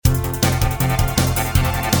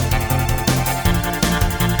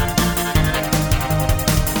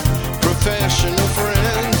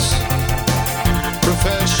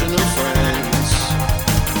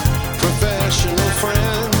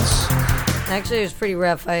Actually, it was pretty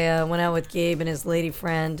rough. I went out with Gabe and his lady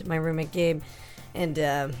friend, my roommate Gabe, and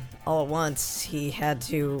all at once he had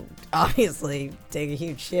to obviously take a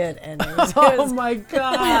huge shit. And it was, Oh my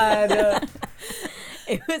God.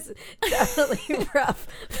 it was definitely rough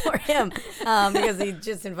for him because he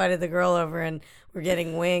just invited the girl over and we're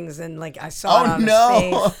getting wings, and like I saw it on his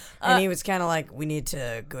face, and he was kind of like, "We need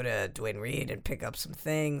to go to Duane Reade and pick up some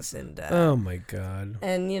things." And Oh my God.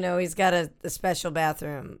 and you know he's got a special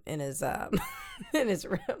bathroom in his in his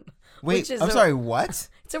room. Wait, I'm sorry, what?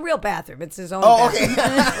 It's a real bathroom. It's his own. Oh, bathroom.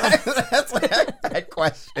 okay. That's why I had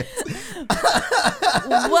questions.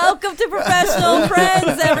 Welcome to Professional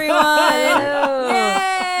Friends, everyone.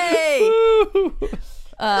 Yay!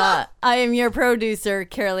 I am your producer,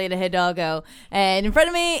 Carolina Hidalgo, and in front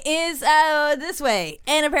of me is this way,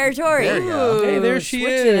 Anna Paratori. There you go. Hey, there she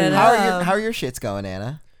switching is. it How are your shits going,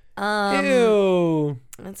 Anna? Ew.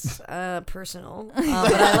 It's personal, but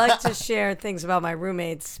I like to share things about my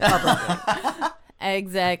roommates publicly.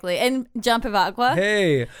 Exactly. And John Pivacqua.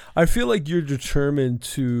 Hey, I feel like you're determined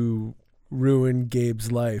to ruin Gabe's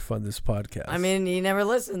life on this podcast. I mean, he never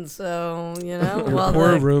listens, so you know. Your Well,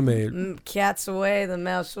 poor the roommate. cat's away, the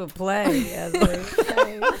mouse will play. As they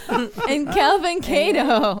say. And Calvin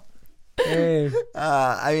Cato. Hey.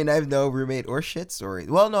 I mean, I have no roommate or shit story.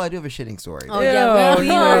 Well, no, I do have a shitting story. Oh yeah, we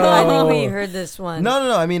Ew, heard, I no. think we heard this one.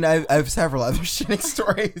 No. I mean, I have several other shitting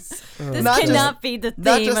stories. This Not just- cannot be the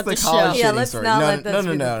Not theme just of the the college show. Yeah, shitting let's story. not no, let this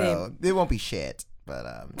be the no. It won't be shit. But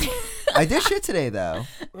I did shit today, though.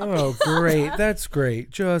 Oh, great. That's great.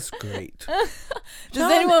 Just great.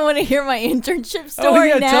 Does anyone want to hear my internship story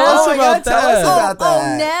yeah, now? tell us Oh, about tell us that. about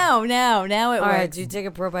that. Oh, now it All right, works. do you take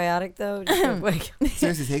a probiotic though? Just real quick.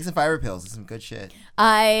 Seriously, take some fiber pills. It's some good shit.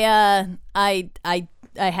 I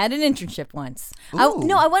had an internship once. I Ooh.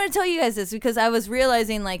 want to tell you guys this because I was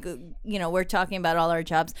realizing, like, you know, we're talking about all our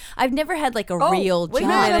jobs. I've never had like a real wait a job.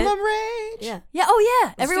 minute. Minimum range. Yeah. Yeah. Oh yeah.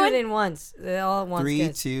 Let's Everyone. do it in once. They all at once. 3,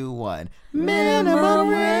 guys. 2, 1. Minimum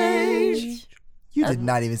range. You did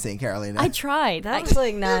not even sing Carolina. I tried. That was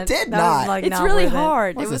like not. did that not. Was, like, It's not really worth it.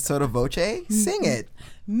 hard. What's It it, was Soda Voce? Sing it.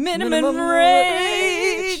 minimum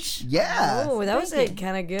range. Yeah. Oh, that was like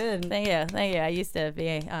kind of good. Thank you. I used to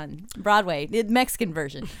be on Broadway, the Mexican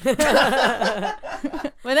version.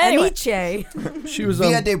 But anyway, Aniche. She was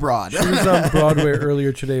Via on, de Broad. she was on Broadway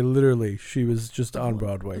earlier today. Literally, she was just on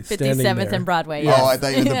Broadway. standing 57th there. and Broadway. Oh, Yes. I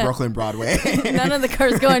thought you were the Yeah. Brooklyn Broadway. None of the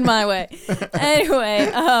cars going my way.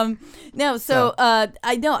 Anyway, no. So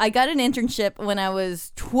I know I got an internship when I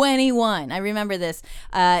was 21. I remember this.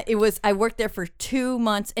 I worked there for 2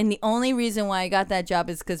 months, and the only reason why I got that job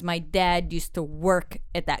is because my dad used to work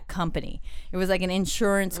at that company. It was like an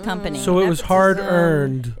insurance company. So it was hard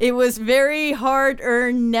earned. It was very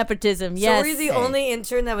hard-earned nepotism. So Yes. were you the only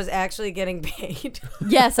intern that was actually getting paid?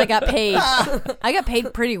 Yes, I got paid. I got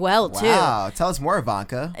paid pretty well too. Wow. Tell us more,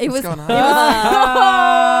 Ivanka. It What's was. going It on?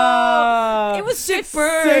 was. It was sick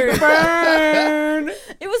Burn.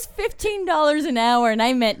 It was $15 an hour, and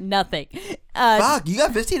I meant nothing. Fuck, you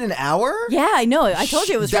got 15 an hour? Yeah, I know. I told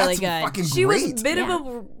you it was really That's good. fucking She great. was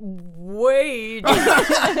minimum wage.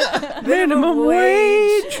 Minimum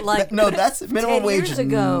wage. Like No, that's minimum 10 wage years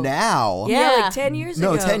ago. now. Yeah, Yeah. like 10 years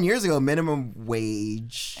No, ago. 10 years ago, minimum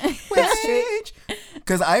wage. Wage.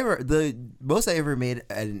 Because the most I ever made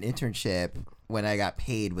at an internship when I got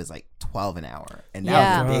paid was like 12 an hour, and that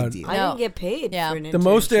Yeah. was a God. big deal. I No. didn't get paid Yeah. for an internship. The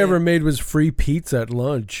most I ever made was free pizza at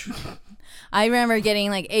lunch. I remember getting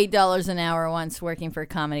like $8 an hour once working for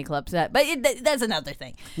comedy clubs. That's another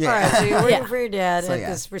thing. All right, so you're working Yeah. for your dad So, at yeah.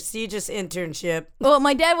 this prestigious internship. Well,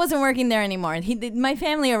 my dad wasn't working there anymore. My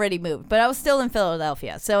family already moved, but I was still in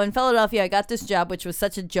Philadelphia. So in Philadelphia, I got this job, which was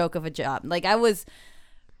such a joke of a job. Like, I was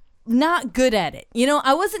not good at it. You know,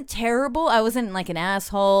 I wasn't terrible. I wasn't like an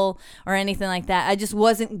asshole or anything like that. I just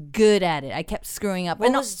wasn't good at it. I kept screwing up.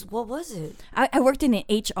 What was it? I worked in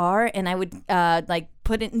HR, and I would like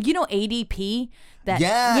put in, you know, ADP.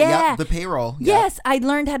 Yeah, the payroll. Yeah. Yes, I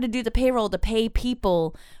learned how to do the payroll to pay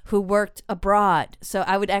people who worked abroad. So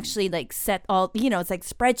I would actually like set all, you know, it's like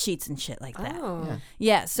spreadsheets and shit like that. Oh.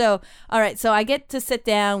 Yeah. So, all right. So I get to sit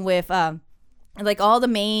down with like all the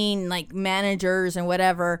main like managers and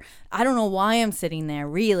whatever. I don't know why I'm sitting there,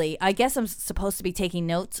 really. I guess I'm supposed to be taking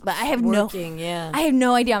notes, but I have Working, yeah. I have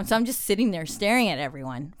no idea. So I'm just sitting there staring at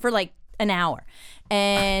everyone for like an hour.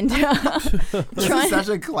 And this is such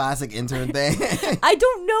a classic intern thing. I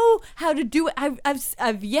don't know how to do it.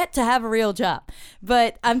 I've yet to have a real job,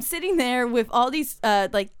 but I'm sitting there with all these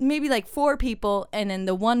maybe 4 people, and then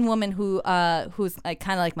the one woman who's like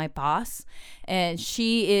kind of like my boss, and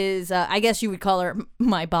she is I guess you would call her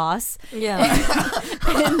my boss. Yeah.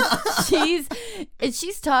 and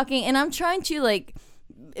she's talking, and I'm trying to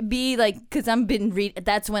be because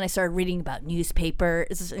that's when I started reading about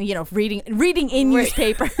newspapers, reading in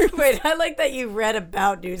newspapers. Wait, I like that you read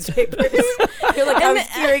about newspapers. You're like, I was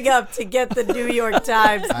gearing up to get the New York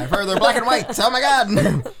Times. I've heard they're black and white. Oh my God.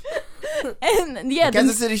 And yeah,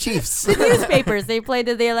 Kansas City Chiefs. The newspapers, they played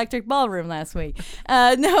at the Electric Ballroom last week.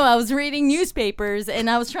 No, I was reading newspapers, and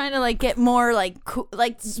I was trying to get more be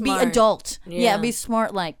adult. Yeah, be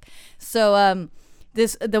smart So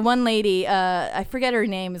the one lady, I forget her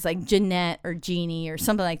name, is Jeanette or Jeannie or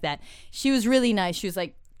something like that. She was really nice. She was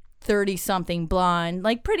 30-something, blonde,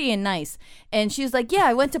 pretty and nice. And she was like, yeah,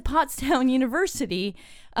 I went to Pottstown University.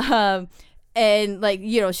 And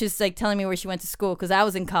she's telling me where she went to school because I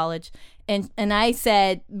was in college. And I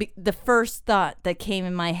said the first thought that came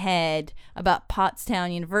in my head about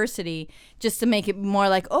Pottstown University, just to make it more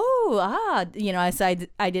I said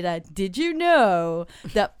did you know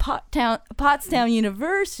that Pottstown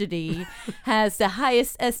University has the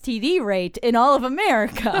highest STD rate in all of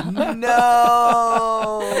America? No.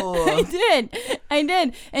 I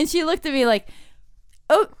did. And she looked at me like,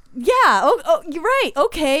 oh, yeah. Oh, you're right.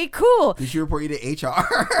 Okay, cool. Did she report you to HR?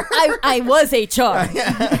 I was HR.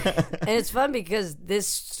 And it's fun because this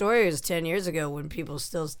story was 10 years ago when people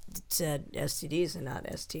still said STDs and not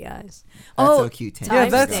STIs. That's so cute. 10 Yeah,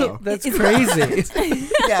 years that's crazy.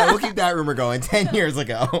 Yeah, we'll keep that rumor going. 10 years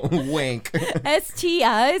ago. Wink.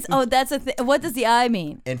 STIs? Oh, that's a thing. What does the I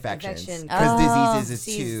mean? Infections. Infection. Because diseases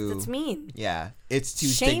is too... That's mean. Yeah. It's too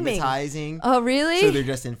Shaming. stigmatizing. Oh, really? So they're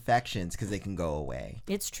just infections because they can go away.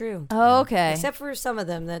 It's true. Oh, okay. Except for some of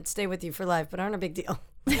them that stay with you for life, but aren't a big deal.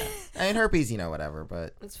 I mean, herpes, whatever,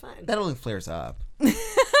 but It's fine. that only flares up.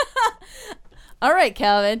 All right,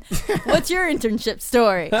 Calvin. What's your internship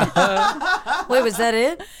story? Wait, was that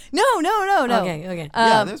it? No. Okay.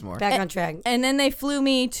 Yeah, there's more. Back on track. And then they flew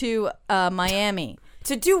me to Miami.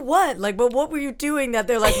 To do what? But what were you doing that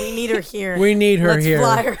they're like, we need her here? We need her Let's here.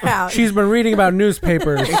 Fly her out. She's been reading about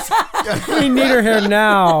newspapers. We need her here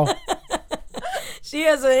now. She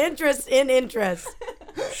has an interest in interest.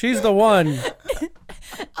 She's the one.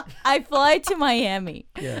 I fly to Miami.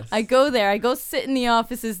 Yes. I go there. I go sit in the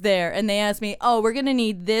offices there, and they ask me, "Oh, we're gonna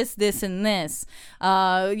need this, this, and this.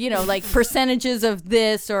 Percentages of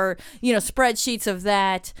this, or spreadsheets of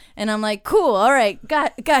that." And I'm like, "Cool, all right,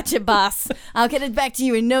 gotcha, boss. I'll get it back to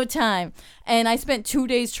you in no time." And I spent 2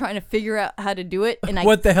 days trying to figure out how to do it, and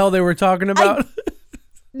What the hell they were talking about?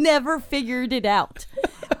 never figured it out.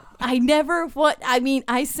 I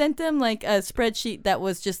sent them a spreadsheet that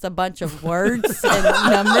was just a bunch of words and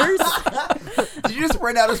numbers. Did you just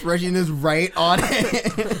print out a spreadsheet and just write on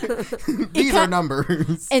it? These are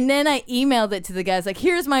numbers. And then I emailed it to the guys,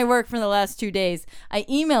 here's my work from the last 2 days. I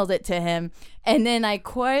emailed it to him, and then I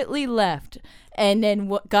quietly left. And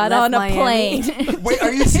then got on a Miami. plane. Wait,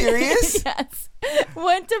 are you serious? Yes.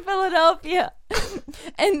 Went to Philadelphia.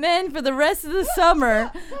 And then for the rest of the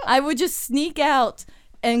summer, I would just sneak out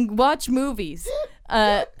and watch movies.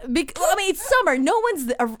 It's summer. No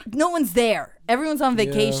one's there. Everyone's on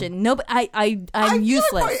vacation. No, I'm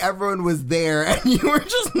useless. Like everyone was there, and you were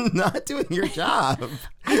just not doing your job.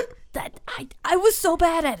 I was so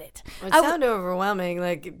bad at it. It sounded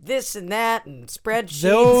overwhelming, this and that, and spreadsheets.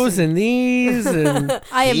 Those and these, and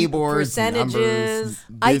keyboards, percentages.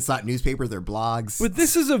 Numbers. It's not newspapers; they're blogs. But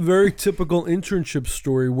this is a very typical internship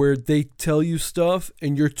story where they tell you stuff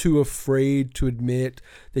and you're too afraid to admit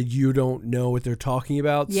that you don't know what they're talking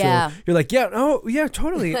about. Yeah. So you're like, yeah,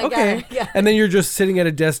 totally, okay. Yeah. And then you're just sitting at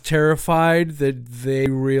a desk terrified that they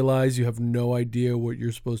realize you have no idea what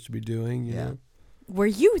you're supposed to be doing. You know? Were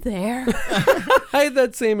you there? I had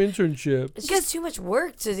that same internship. It's just too much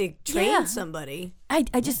work to train somebody. I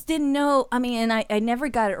just didn't know. And I never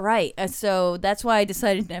got it right. So that's why I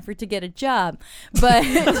decided never to get a job. But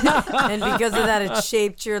And because of that, it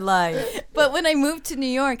shaped your life. But when I moved to New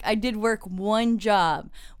York, I did work one job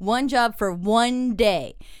for 1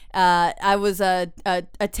 day. I was a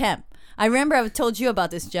temp. I remember I told you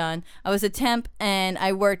about this, John. I was a temp, and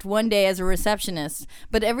I worked 1 day as a receptionist.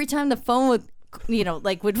 But every time the phone would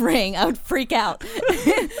ring, I would freak out.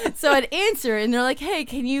 So I'd answer, and they're like, "Hey,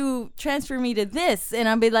 can you transfer me to this?" And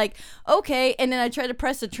I'd be like, "Okay." And then I tried to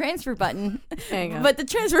press the transfer button, but the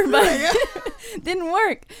transfer button didn't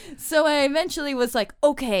work. So I eventually was like,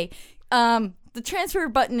 "Okay, the transfer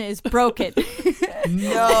button is broken.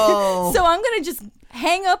 No. So I'm gonna just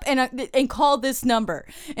hang up and call this number.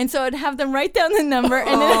 And so I'd have them write down the number. And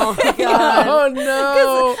Oh, God. Oh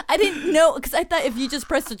no! I didn't know, because I thought if you just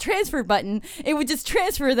press the transfer button, it would just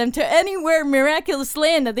transfer them to anywhere miraculous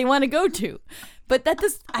land that they want to go to. But that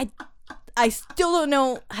does, I still don't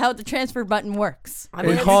know how the transfer button works. I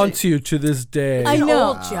mean, It it's haunts you to this day. I an know.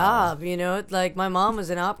 old job, you know. Like my mom was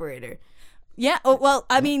an operator. Yeah. Oh, well,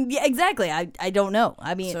 I mean, yeah, exactly. I don't know.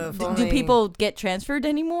 I mean, So if do only- people get transferred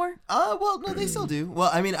anymore? Well, no, they still do.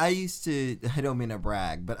 Well, I mean, I don't mean to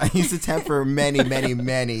brag, but I used to temp for many, many,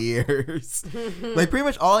 many years. Like, pretty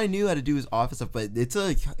much all I knew how to do was office stuff, but it's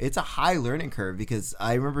a high learning curve, because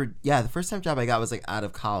I remember, the first temp job I got was, like, out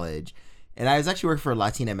of college, and I was actually working for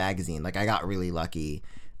Latina magazine. Like, I got really lucky,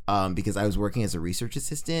 because I was working as a research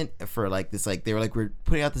assistant for, like, this, like, they were, like, we're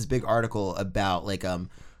putting out this big article about, like,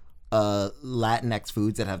 Latinx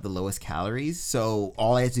foods that have the lowest calories. So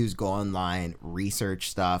all I had to do is go online, research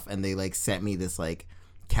stuff, and they like sent me this like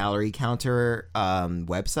calorie counter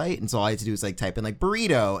website. And so all I had to do was like type in like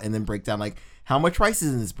burrito and then break down like how much rice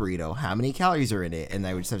is in this burrito, how many calories are in it, and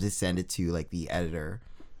I would just have to send it to like the editor.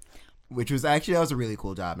 Which was actually, that was a really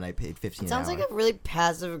cool job, and I paid $15 an Sounds hour. like a really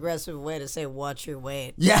passive aggressive way to say watch your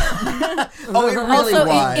weight. Yeah. Oh, it really Also,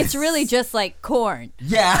 was. it's really just like corn.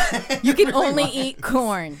 Yeah. You can only eat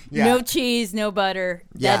corn. Yeah. No cheese, no butter.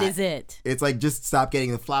 That Yeah. is it. It's like, just stop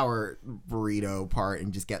getting the flour burrito part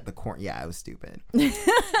and just get the corn. Yeah, it was stupid.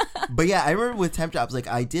 But yeah, I remember with temp jobs, like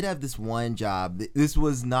I did have this one job. This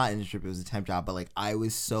was not an internship, it was a temp job, but like I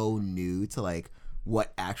was so new to like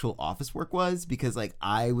what actual office work was, because like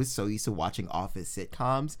I was so used to watching office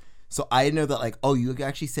sitcoms. So I didn't know that like, oh, you could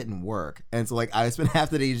actually sit and work. And so like I would spend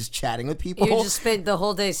half the day just chatting with people. You just spent the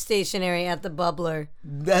whole day stationary at the bubbler,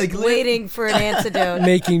 like, waiting for an antidote.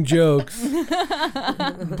 Making jokes.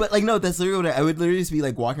 But like, no, that's literally what I would literally just be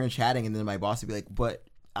like walking around chatting, and then my boss would be like, but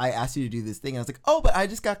I asked you to do this thing. And I was like, oh, but I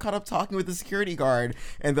just got caught up talking with the security guard.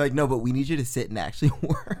 And they're like, no, but we need you to sit and actually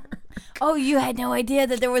work. Oh, you had no idea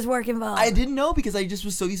that there was work involved. I didn't know, because I just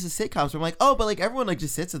was so used to sitcoms. So I'm like, oh, but like everyone like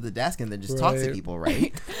just sits at the desk and then just talks to Right. people,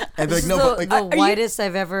 right? And they're This like, no, is but like, the whitest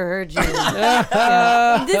I've ever heard you.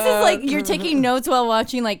 This is like you're taking notes while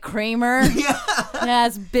watching like Kramer. yeah. And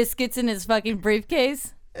has biscuits in his fucking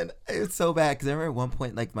briefcase. And it was so bad, because I remember at one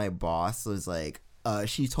point, like my boss was like,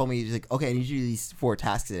 she told me, she's like, okay, I need you to do these 4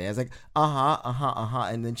 tasks today. I was like,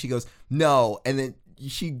 and then she goes, no, and then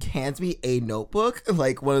she hands me a notebook,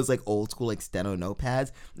 like one of those like old school like steno notepads.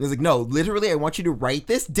 And I was like, no, literally, I want you to write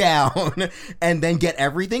this down and then get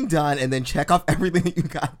everything done and then check off everything that you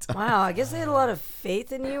got done. Wow, I guess they had a lot of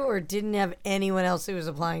faith in you, or didn't have anyone else who was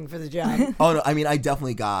applying for the job. Oh no, I mean, I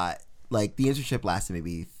definitely got, like, the internship lasted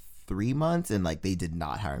maybe 3 months, and like they did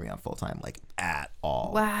not hire me on full time, like at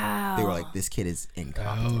all. Wow. They were like, this kid is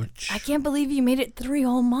incompetent. Ouch. I can't believe you made it 3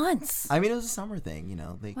 whole months. I mean, it was a summer thing, you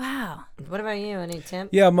know. Like, Wow. What about you? Any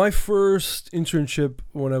temp? Yeah, my first internship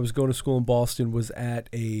when I was going to school in Boston was at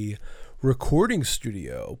a recording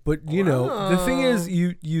studio. But you know, the thing is,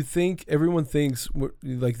 you think everyone thinks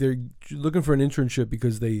like they're looking for an internship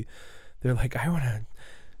because they're like, I want to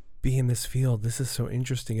be in this field. This is so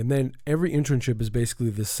interesting. And then every internship is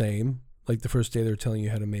basically the same. Like the first day they're telling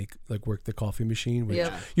you how to work the coffee machine, which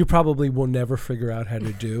Yep. you probably will never figure out how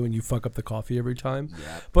to do, and you fuck up the coffee every time.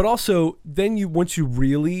 Yep. But also, then once you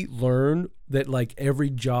really learn that like every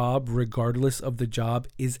job, regardless of the job,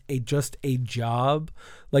 is just a job.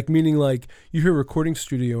 Like meaning like you hear recording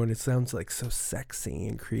studio and it sounds like so sexy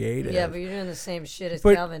and creative. Yeah, but you're doing the same shit as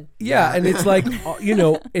But- Calvin. Yeah, and it's like, you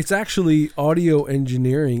know, it's actually audio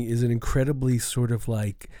engineering is an incredibly sort of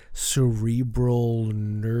like cerebral,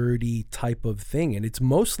 nerdy type of thing. And it's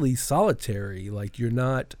mostly solitary. Like you're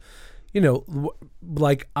not, you know,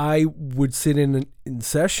 like I would sit in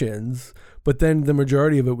sessions, but then the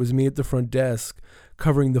majority of it was me at the front desk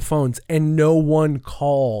covering the phones and no one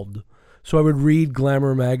called. So I would read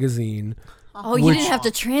Glamour magazine. Oh, you Which- didn't have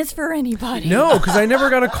to transfer anybody. No, because I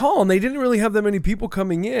never got a call, and they didn't really have that many people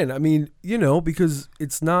coming in. I mean, you know, because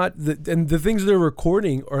it's not and the things they're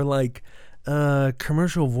recording are like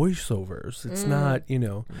commercial voiceovers. It's not, you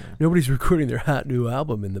know, nobody's recording their hot new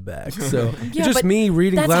album in the back. So it's Yeah, just but me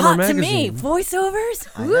reading That's Glamour hot magazine. to me. Voiceovers?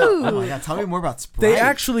 I know. Ooh. Oh my God, tell me more about Sprite. They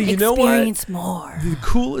actually, you know what? Experience more. The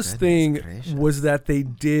coolest thing gracious. was that they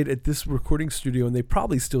did at this recording studio, and they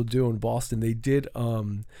probably still do in Boston. They did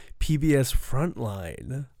PBS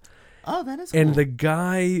Frontline. Oh, that is cool. And the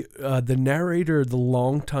guy, the narrator, the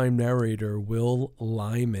longtime narrator, Will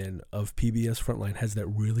Lyman of PBS Frontline, has that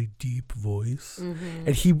really deep voice,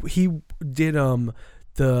 and he did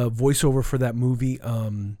the voiceover for that movie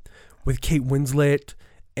with Kate Winslet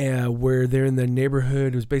where they're in the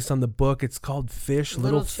neighborhood. It was based on the book. It's called Fish.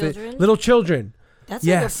 Little Children? Little Children. That's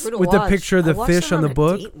yes, like a with the picture of the fish on the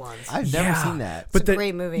book. I've never seen that. But It's a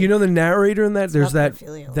great movie. You know the narrator in that? There's about that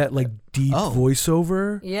pedophilia a that like deep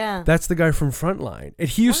voiceover. Yeah. That's the guy from Frontline. And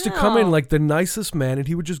he used to come in like the nicest man, and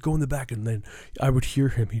he would just go in the back, and then I would hear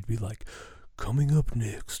him. He'd be like, "Coming up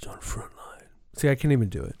next on Frontline." See, I can't even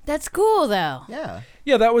do it. That's cool, though.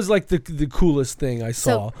 Yeah, that was like the coolest thing I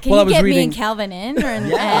saw. So can I you was get reading, me and Calvin in, or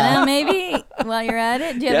Anna maybe while you're at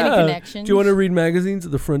it? Do you have any connections? Do you want to read magazines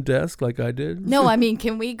at the front desk like I did? No, I mean,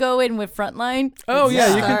 can we go in with Frontline? Oh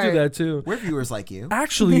yeah, you can do that too. We're viewers like you.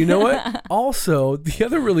 Actually, you know what? Also, the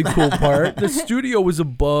other really cool part, the studio was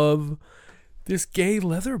above this gay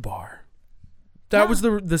leather bar. That was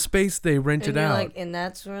the space they rented out. Like, and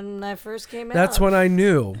that's when I first came out. That's when I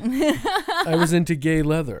knew I was into gay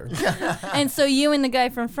leather. And so you and the guy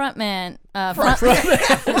from Frontman,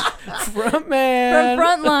 Frontman from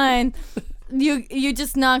Frontline, you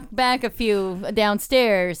just knocked back a few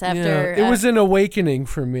downstairs after. Yeah, it was an awakening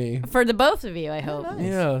for me. For the both of you, I hope. Nice.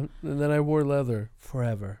 Yeah, and then I wore leather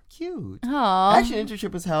forever. Cute. Aww. Actually, an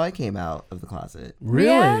internship was how I came out of the closet.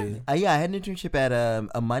 Really? Yeah, I had an internship at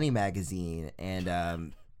a money magazine,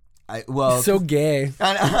 and so gay.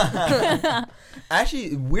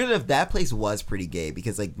 Actually, weird enough, that place was pretty gay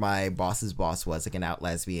because like my boss's boss was like an out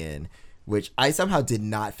lesbian, which I somehow did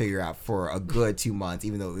not figure out for a good 2 months,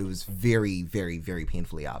 even though it was very, very, very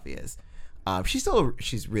painfully obvious.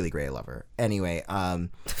 She's really great. I love her. Anyway, I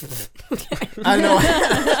know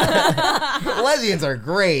lesbians are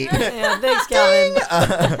great. Yeah, thanks, Calvin.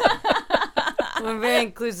 We're very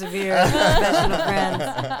inclusive here, professional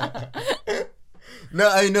friends. No,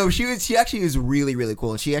 I know she actually was really, really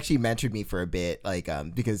cool, and she actually mentored me for a bit, like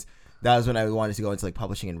because that was when I wanted to go into like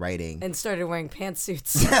publishing and writing, and started wearing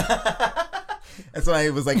pantsuits. That's why I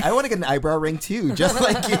was like, I want to get an eyebrow ring too, just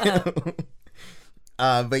like you.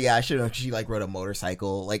 But yeah, I should know. She like rode a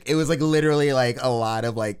motorcycle. Like it was like literally like a lot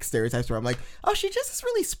of like stereotypes where I'm like, oh, she just is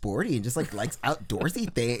really sporty and just like likes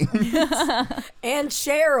outdoorsy things. And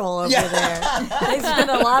Cheryl over there. They spend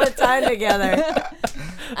a lot of time together.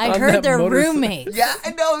 I heard they're roommates. Yeah,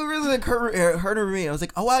 I know. It was like her and her roommate. I was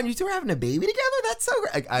like, oh wow, you two are having a baby together? That's so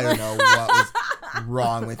great. Like, I don't know what was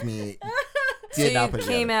wrong with me. So you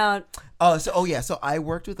came out. So I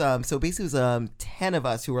worked with so basically it was 10 of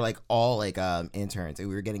us who were like all like interns, and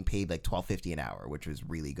we were getting paid like $12.50 an hour, which was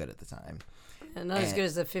really good at the time. And not as good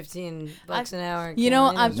as the $15 an hour. You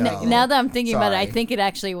know, now that I'm thinking about it, I Sorry. think it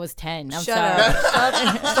actually was 10. I'm Shut sorry.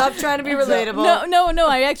 up. Stop trying to be relatable. No,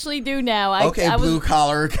 I actually do now. I blue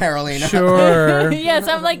collar Carolina. Sure. Yes,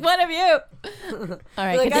 I'm like, one of you. All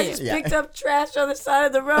right, Like, I continue. just picked up trash on the side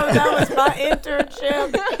of the road. That was my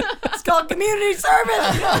internship. It's called community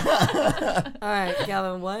service. All right,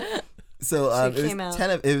 Calvin, what? So So it you was came out.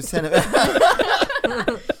 10 of it was 10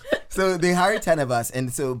 of So they hired 10 of us,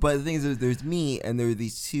 and so but the thing is there's me and there were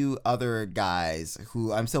these two other guys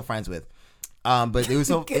who I'm still friends with. But it was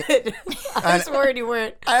so Good. I was worried you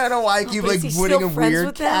weren't. I don't know why I keep But like is he putting still in friends weird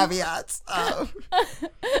with them? caveats.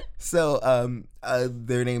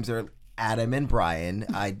 Their names are Adam and Brian.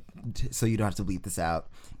 So you don't have to bleep this out.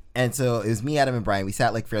 And so it was me, Adam, and Brian. We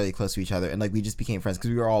sat like fairly close to each other, and like we just became friends because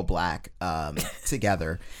we were all black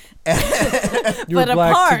together. You were But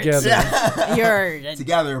black apart. together. You're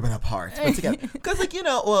Together but apart, but together. Because like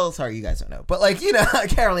well, sorry, you guys don't know, but like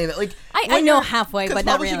Carolina, like I when know you're- halfway, 'cause but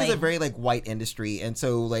not publishing really. is a very like white industry, and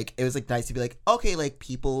so like it was like nice to be like okay, like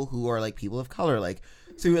people who are like people of color, like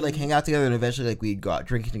so we would like hang out together, and eventually like we'd go out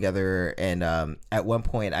drinking together, and at one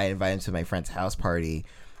point I invited him to my friend's house party.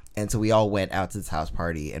 And so we all went out to this house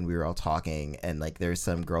party, and we were all talking, and like there's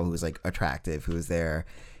some girl who was like attractive who was there,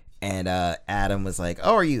 and Adam was like,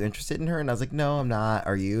 "Oh, are you interested in her?" And I was like, "No, I'm not.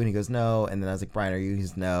 Are you?" And he goes, "No." And then I was like, "Brian, are you?"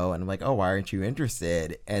 He's no. And I'm like, "Oh, why aren't you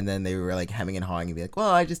interested?" And then they were like hemming and hawing and be like,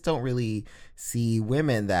 "Well, I just don't really see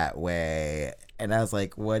women that way." And I was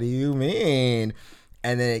like, "What do you mean?"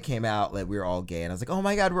 And then it came out that we were all gay, and I was like, "Oh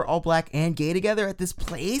my god, we're all black and gay together at this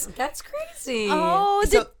place." That's crazy. Oh,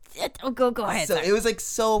 go ahead. So sorry. it was like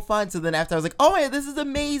so fun. So then after I was like, oh my, this is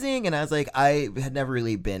amazing. And I was like, I had never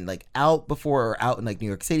really been like out before or out in like New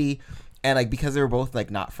York City. And like, because they were both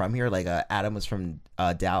like not from here, like Adam was from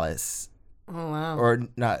Dallas Oh, wow. or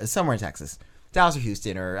not somewhere in Texas, Dallas or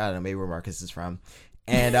Houston, or I don't know, maybe where Marcus is from.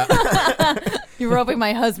 And You're roping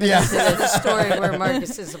my husband Yeah. into There's this. a story where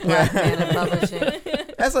Marcus is a black man in publishing.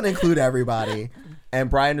 that's not include everybody. And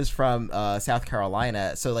Brian was from South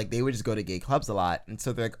Carolina, so like they would just go to gay clubs a lot. And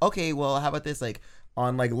so they're like, okay, well, how about this? Like,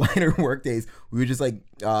 on like lighter work days, we would just like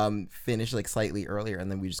finish like slightly earlier, and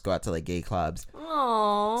then we just go out to like gay clubs.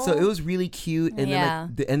 Aww. So it was really cute. And Yeah.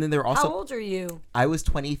 then and then there were also. How old are you? I was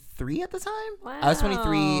 23 at the time. Wow. I was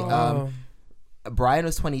 23. Oh. Brian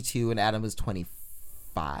was 22 and Adam was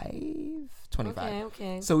 25. 25.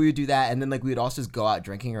 Okay. So we would do that, and then like we would also just go out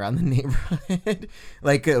drinking around the neighborhood,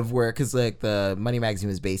 like of where, because like the Money magazine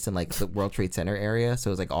was based in like the World Trade Center area, so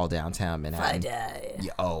it was like all downtown Manhattan. Friday.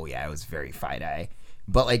 Yeah, oh yeah, it was very Friday.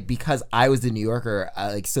 But like because I was the New Yorker,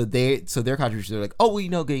 like so their contributions were like, oh, well, you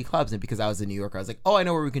know, gay clubs, and because I was the New Yorker, I was like, oh, I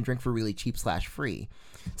know where we can drink for really cheap / free.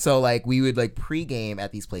 So like we would like pregame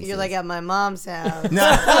at these places. You're like at my mom's house. we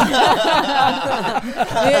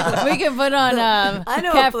can put on I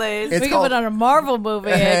know a place. It's we can put on a Marvel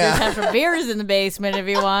movie and just have some beers in the basement if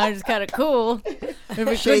you want. It's kind of cool. It'd be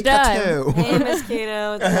a Shake good time. tattoo. Hey, Miss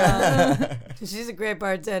Cato. She's a great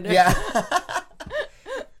bartender. Yeah.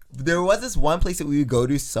 There was this one place that we would go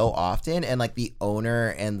to so often, and like the owner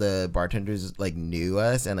and the bartenders like knew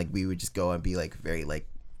us, and like we would just go and be like very like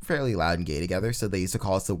fairly loud and gay together. So they used to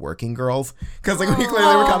call us the working girls, because like we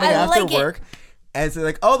clearly were coming I after like it. work. And so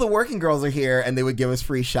like, oh, the working girls are here, and they would give us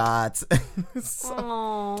free shots. So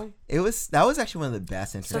Aww. that was actually one of the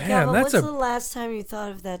best So, interviews. Damn, Calvin, that's what's a- the last time you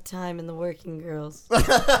thought of that time in the Working Girls?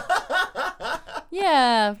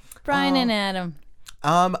 Yeah, Brian and Adam.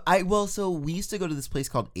 So we used to go to this place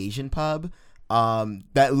called Asian Pub.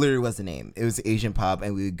 That literally was the name. It was Asian Pub,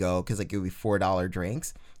 and we would go because like it would be $4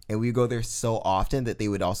 drinks, and we would go there so often that they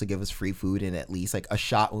would also give us free food and at least like a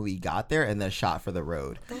shot when we got there, and then a shot for the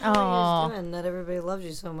road. What the hell are you doing? Not everybody loves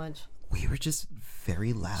you so much. We were just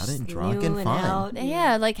very loud and Just drunk new and and fun. out.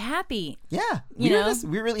 Yeah, like happy. Yeah, You know?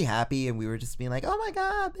 we were really happy, and we were just being like, "Oh my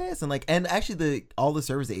god, this!" And actually, all the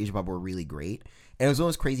servers at Asian Pub were really great. And it was one of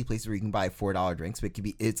those crazy places where you can buy $4 drinks, but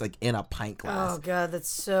it's like in a pint glass. Oh god, that's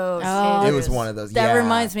so. Oh, It was one of those. That yeah.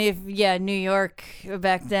 reminds me of New York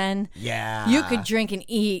back then. Yeah, You could drink and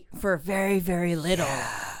eat for very, very little.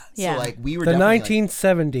 Yeah. So like we were The definitely, like,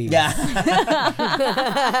 1970s. Yeah.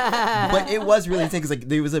 But it was really insane because like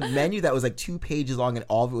there was a menu that was like 2 pages long, and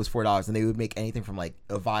all of it was $4, and they would make anything from like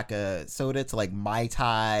a vodka soda to like Mai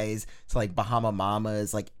Tais to like Bahama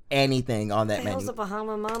Mamas, like anything on that What the hell's menu. a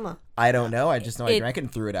Bahama Mama? I don't know. I just know I It- drank it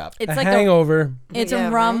and threw it up. It's A like hangover. it's Yeah,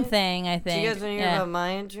 a rum right? thing, I Do think. you guys want to hear Yeah. about my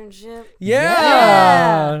internship?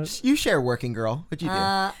 Yeah. You share, working girl. What'd you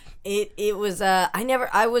do? It was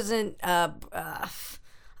I wasn't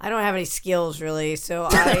I don't have any skills really, so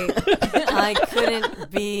I couldn't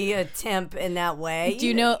be a temp in that way. Do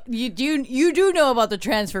you know you do know about the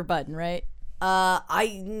transfer button, right?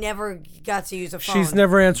 I never got to use a phone. She's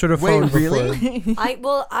never answered a phone Wait, really?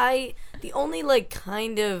 before. The only like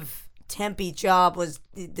kind of tempy job was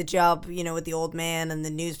the job, with the old man and the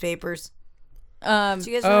newspapers. Do you guys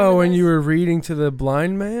remember Oh, when this? you were reading to the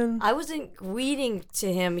blind man? I wasn't reading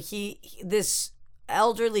to him. This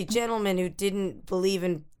elderly gentleman who didn't believe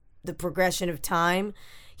in the progression of time.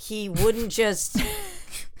 He wouldn't just,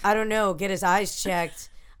 I don't know, get his eyes checked.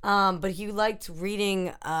 But he liked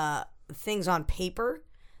reading things on paper.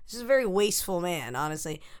 This is a very wasteful man,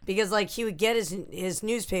 honestly, because like he would get his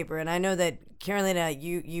newspaper, and I know that Carolina,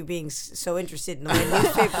 you being so interested in the way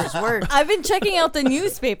newspapers work. I've been checking out the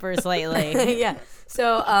newspapers lately. Yeah.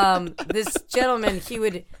 So this gentleman, he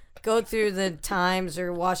would go through the Times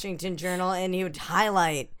or Washington Journal, and he would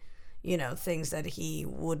highlight, things that he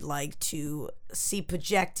would like to see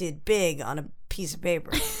projected big on a piece of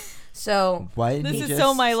paper. So Why didn't This you is just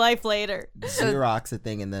so my life later. Xerox a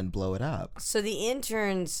thing and then blow it up? So the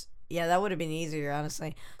interns, yeah, that would have been easier,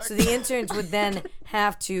 honestly. So the interns would then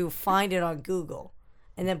have to find it on Google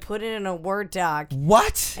and then put it in a Word doc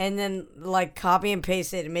What? and then like copy and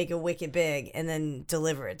paste it and make it wicked big and then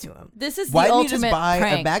deliver it to him. This is Why the didn't you just ultimate buy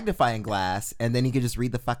prank. a magnifying glass and then he could just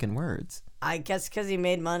read the fucking words? I guess because he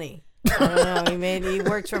made money. I don't know. He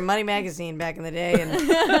worked for Money Magazine back in the day,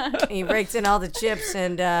 and he raked in all the chips,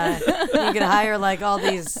 and you could hire like all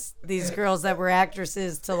these girls that were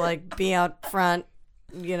actresses to like be out front,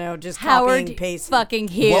 just copying Howard pasting. fucking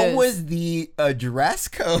Hughes. What was the dress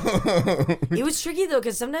code? It was tricky though,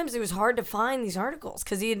 because sometimes it was hard to find these articles,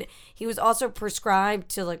 because he was also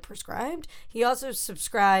prescribed. He also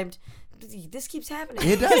subscribed. This keeps happening.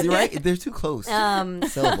 It does, you're right. They're too close.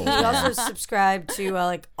 Syllables. He yeah. also subscribed to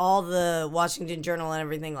like all the Washington Journal and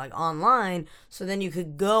everything like online, so then you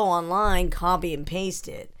could go online, copy and paste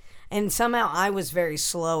it. And somehow I was very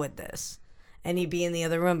slow at this, and he'd be in the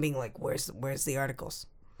other room being like, "Where's the articles?"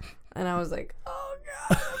 And I was like, "Oh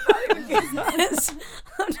God, I'm not even good at this.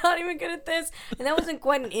 I'm not even good at this." And that wasn't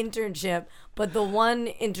quite an internship, but the one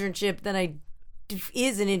internship that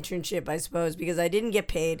is an internship, I suppose, because I didn't get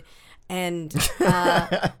paid. And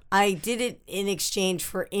I did it in exchange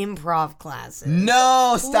for improv classes.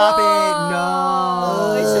 No, stop it.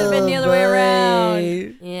 Oh, it No. should have been the other way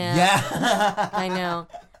around. Yeah, Yeah. I know.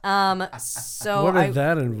 So What did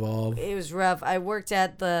that involve? it was rough. I worked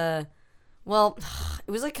at well,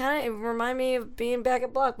 it was like it reminded me of being back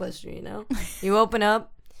at Blockbuster, you know? You open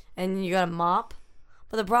up and you got a mop.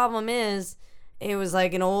 But the problem is, it was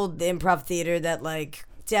like an old improv theater that like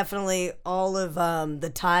definitely all of the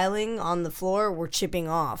tiling on the floor were chipping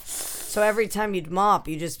off. So every time you'd mop,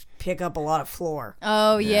 you just pick up a lot of floor.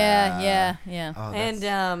 Oh yeah. Oh, And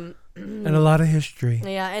And a lot of history.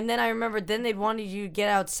 yeah, and then I remember then they'd wanted you to get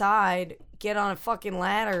outside, get on a fucking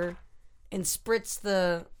ladder, and spritz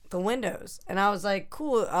the windows. And I was like,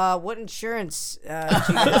 cool, what insurance do you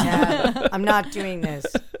guys have? I'm not doing this.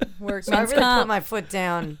 So I Workman's really put comp. my foot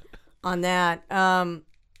down on that.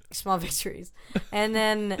 Small victories. And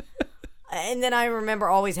then I remember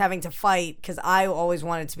always having to fight because I always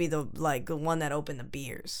wanted to be the one that opened the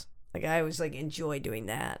beers. Like I always enjoy doing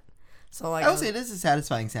that. So like I would say it is a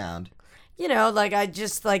satisfying sound. you know, I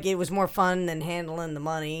just it was more fun than handling the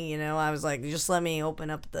money. You know, I was like, just let me open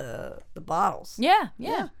up the bottles. Yeah. You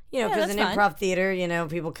know, Yeah, because that's in fine. improv theater, you know,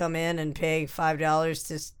 people come in and pay $5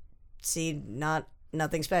 to see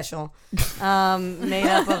nothing special, made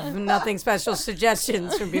up of nothing special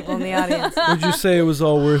suggestions from people in the audience. Would you say it was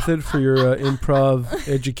all worth it for your improv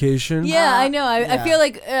education? Yeah, I know. I feel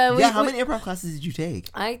like How many improv classes did you take?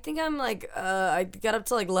 I think I'm I got up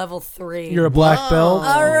to level 3. You're a black belt.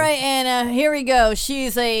 All right, Anna, here we go.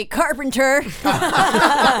 She's a carpenter,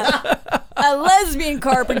 a lesbian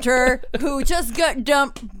carpenter who just got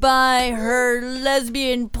dumped by her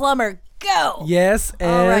lesbian plumber. Go. Yes,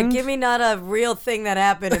 and All right, give me not a real thing that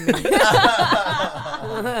happened to me.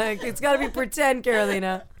 It's got to be pretend,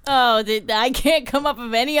 Carolina. Oh, I can't come up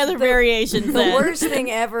with any other variations. The then. worst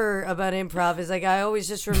thing ever about improv is I always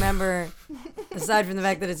just remember, aside from the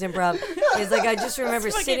fact that it's improv, is I just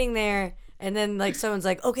remember sitting there and then someone's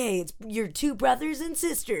like, okay, it's your 2 brothers and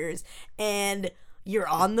sisters and you're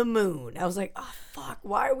on the moon. I was like, oh fuck,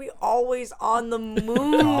 why are we always on the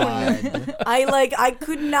moon? God. I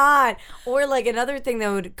could not. Or another thing that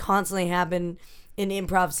would constantly happen in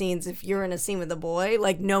improv scenes, if you're in a scene with a boy,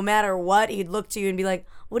 no matter what, he'd look to you and be like,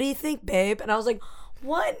 what do you think, babe? And I was like,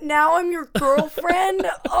 what? Now I'm your girlfriend?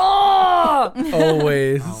 Oh!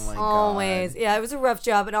 always. Oh my Always. God. Yeah, it was a rough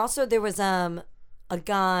job. And also there was a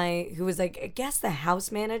guy who was I guess the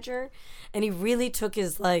house manager, and he really took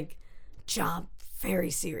his job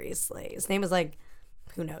very seriously. His name was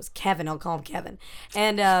who knows, Kevin. I'll call him Kevin.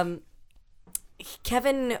 And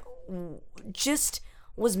Kevin just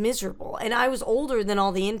was miserable. And I was older than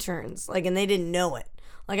all the interns, and they didn't know it.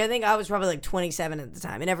 I think I was probably 27 at the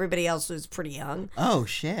time, and everybody else was pretty young. Oh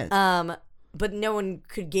shit. But no one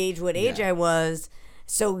could gauge what age I was,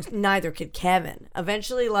 so neither could Kevin.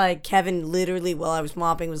 Eventually, Kevin literally, while I was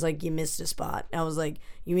mopping, was like, you missed a spot. I was like,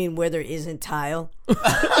 you mean where there isn't tile?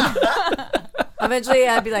 Eventually,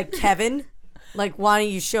 I'd be like, Kevin, why don't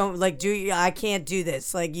you show, I can't do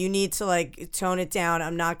this. You need to, tone it down.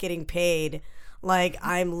 I'm not getting paid.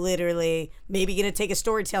 I'm literally maybe going to take a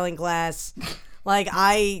storytelling class.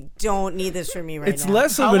 I don't need this from me right It's now.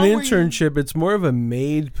 less of How an long were you- internship. It's more of a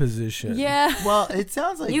maid position. Yeah. Well, it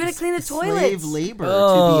sounds like You gotta clean the slave toilets. labor, to be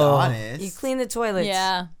Oh. honest. You clean the toilets.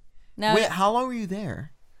 Yeah. Now, Wait, how long were you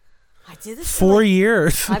there? I did this 4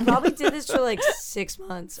 years. I probably did this for 6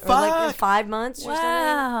 months or Fuck. 5 months or something.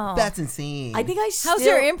 wow. That's insane. I think I still. How's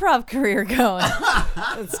your improv career going?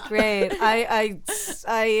 That's great. I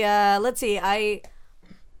let's see.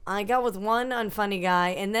 I got with one unfunny guy,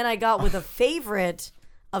 and then I got with a favorite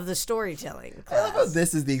of the storytelling I love how class.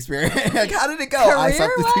 this is the experience. How did it go? I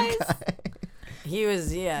substitute guy. He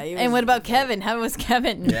was. And what about Kevin? How was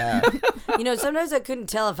Kevin? Yeah. Sometimes I couldn't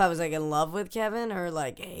tell if I was in love with Kevin or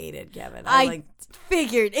hated Kevin. I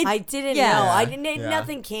figured. I didn't yeah. know. I didn't. Yeah.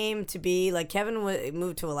 Nothing came to be. Kevin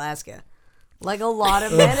moved to Alaska. Like a lot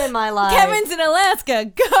of men in my life. Kevin's in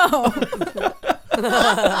Alaska. Go.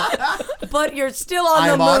 But you're still on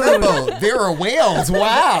I'm the on moon. a boat. There are whales.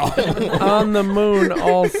 Wow. On the moon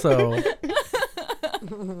also.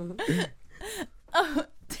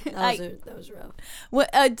 That was rough.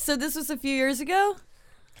 What, so this was a few years ago?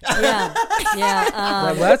 Yeah.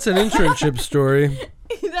 Well, that's an internship story.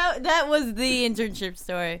 that was the internship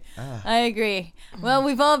story. I agree. Well,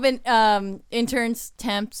 we've all been interns,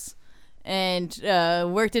 temps, and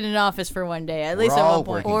worked in an office for one day, at least We're at all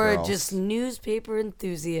one point. working. Or Girls. just newspaper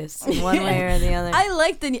enthusiasts in one way or the other. I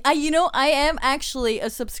like I am actually a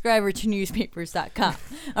subscriber to newspapers.com.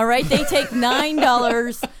 All right. They take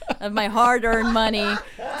 $9 of my hard earned money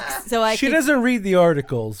so I She could, doesn't read the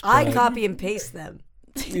articles. I but- copy and paste them.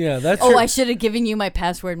 Yeah, that's. Oh, her- I should have given you my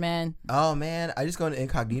password, man. Oh man, I just go into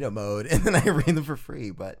incognito mode and then I read them for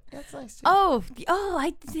free. But that's nice too. Oh,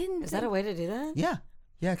 I didn't. Is that a way to do that? Yeah,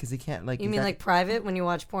 because you can't like. You mean like private when you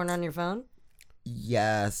watch porn on your phone?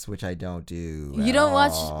 Yes, which I don't do. You don't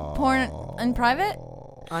watch porn in private?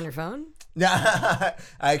 On your phone? I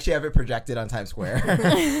actually have it projected on Times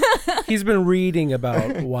Square. He's been reading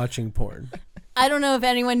about watching porn. I don't know if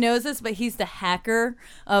anyone knows this, but he's the hacker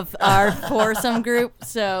of our foursome group.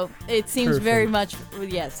 So it seems very much,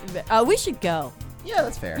 yes. We should go. Yeah,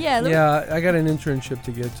 that's fair. Yeah, Yeah, I got an internship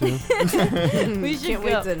to get to. we should Can't go.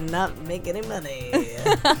 wait to not make any money.